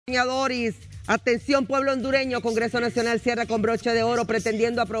Doña Doris, atención pueblo hondureño, Congreso Nacional cierra con broche de oro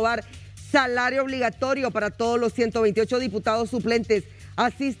pretendiendo aprobar salario obligatorio para todos los 128 diputados suplentes,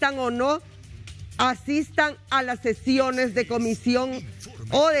 asistan o no, asistan a las sesiones de comisión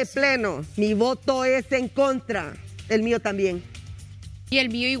o de pleno. Mi voto es en contra, el mío también. Y el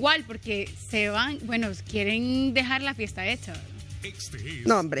mío igual, porque se van, bueno, quieren dejar la fiesta hecha.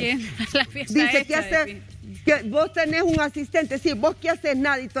 No, hombre. Quieren dejar la fiesta dice hecha, que hace, que vos tenés un asistente, sí, vos que haces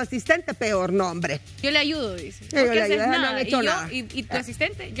nada y tu asistente peor, no, hombre. Yo le ayudo, dice. Yo le ayudo, nada. no han hecho nada. ¿Y tu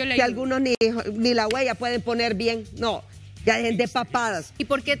asistente? Yo le ayudo. Que algunos ni la huella pueden poner bien, no, ya dejen de papadas. ¿Y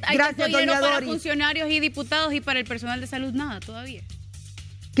por qué hay Gracias, tanto dinero doña para Doris. Funcionarios y diputados y para el personal de salud nada todavía?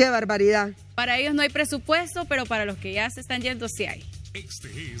 Qué barbaridad. Para ellos no hay presupuesto, pero para los que ya se están yendo sí hay.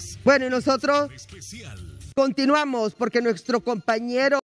 Bueno, y nosotros continuamos porque nuestro compañero